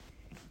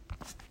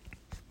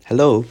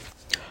Hello,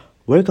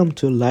 welcome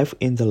to Life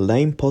in the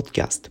Lane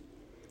podcast,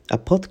 a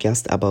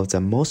podcast about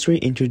the mostly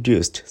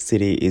introduced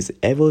city is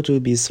able to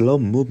be slow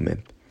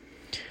movement.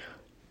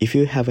 If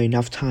you have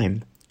enough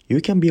time,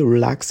 you can be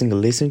relaxing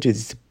listening to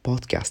this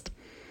podcast.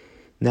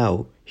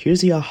 Now,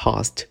 here's your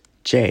host,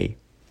 Jay.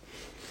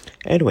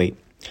 Anyway,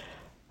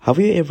 have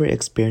you ever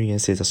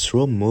experienced a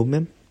slow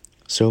movement?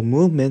 Slow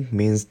movement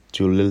means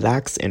to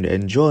relax and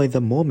enjoy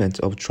the moment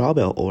of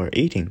travel or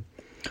eating.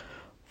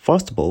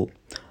 First of all,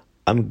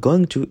 I'm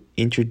going to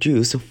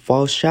introduce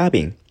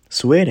Falkoping,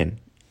 Sweden,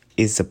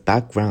 is the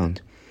background.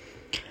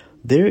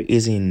 There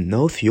is in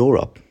North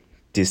Europe.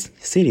 This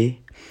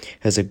city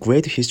has a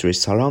great history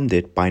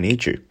surrounded by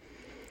nature.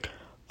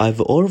 I've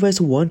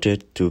always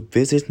wanted to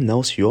visit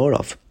North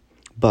Europe,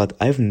 but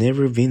I've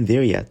never been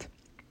there yet.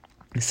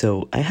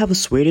 So I have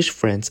Swedish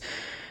friends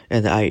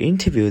and I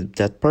interviewed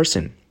that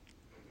person.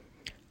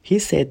 He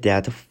said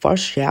that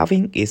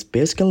Falkoping is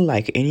basically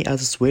like any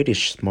other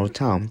Swedish small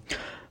town,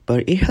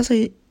 but it has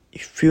a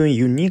few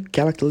unique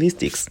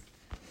characteristics.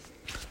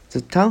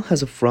 The town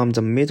has from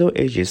the Middle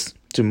Ages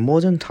to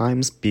modern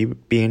times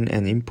been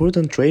an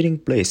important trading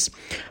place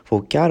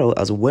for cattle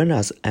as well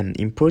as an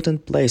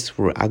important place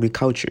for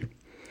agriculture.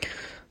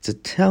 The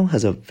town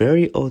has a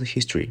very old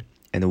history,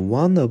 and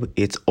one of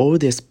its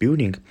oldest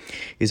buildings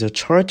is a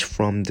church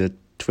from the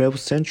 12th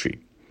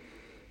century.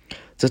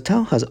 The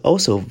town has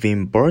also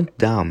been burnt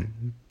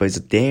down by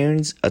the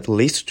Danes at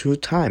least 2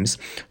 times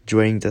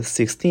during the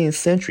 16th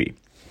century.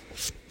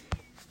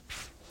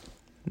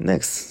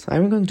 Next,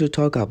 I'm going to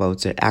talk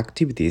about the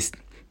activities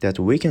that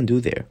we can do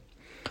there.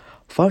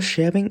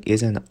 Falkoping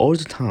is an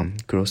old town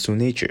close to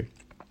nature.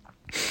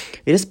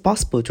 It is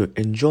possible to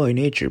enjoy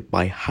nature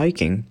by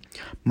hiking,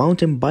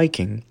 mountain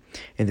biking,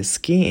 and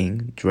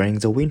skiing during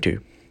the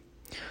winter.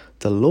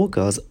 The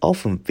locals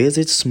often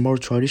visit small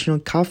traditional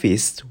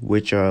cafes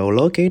which are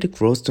located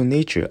close to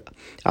nature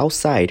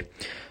outside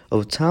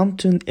of town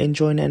to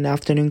enjoy an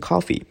afternoon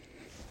coffee.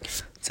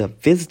 The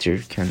visitor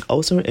can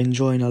also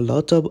enjoy a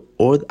lot of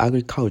old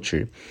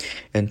agriculture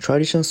and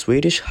traditional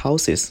Swedish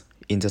houses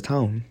in the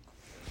town.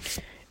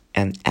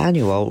 An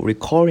annual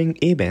recurring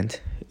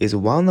event is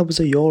one of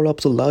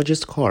Europe's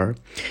largest car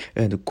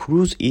and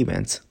cruise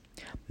events,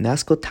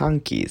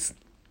 Tankies.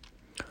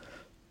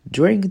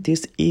 During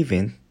this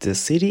event, the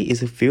city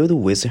is filled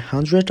with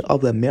hundreds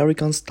of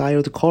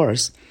American-styled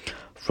cars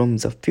from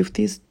the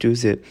 50s to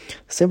the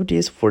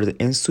 70s for the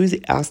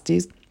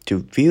enthusiasts to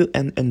view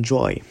and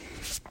enjoy.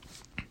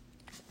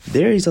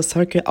 There is a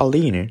soccer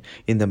arena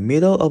in the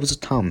middle of the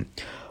town,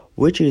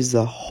 which is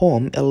the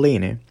home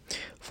arena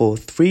for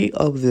 3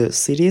 of the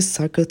city's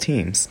soccer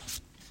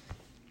teams.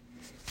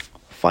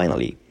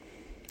 Finally,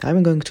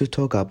 I'm going to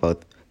talk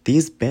about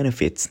these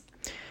benefits.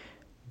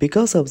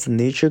 Because of the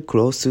nature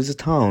close to the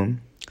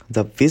town,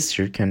 the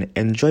visitor can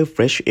enjoy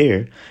fresh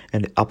air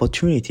and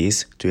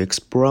opportunities to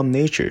explore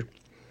nature.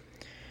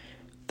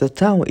 The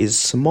town is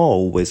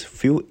small with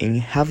few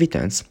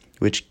inhabitants,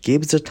 which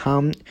gives the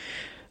town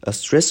a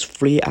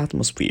stress-free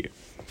atmosphere.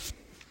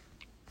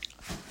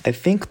 I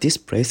think this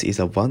place is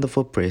a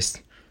wonderful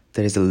place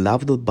that is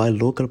loved by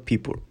local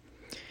people.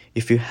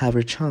 If you have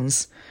a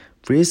chance,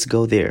 please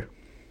go there.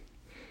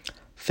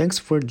 Thanks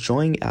for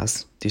joining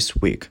us this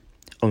week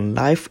on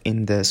Life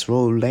in the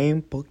Slow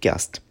Lane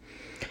podcast.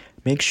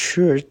 Make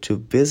sure to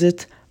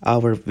visit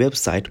our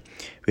website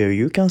where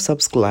you can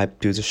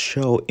subscribe to the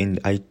show in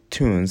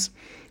iTunes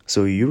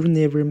so you'll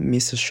never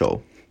miss a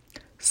show.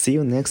 See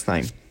you next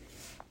time.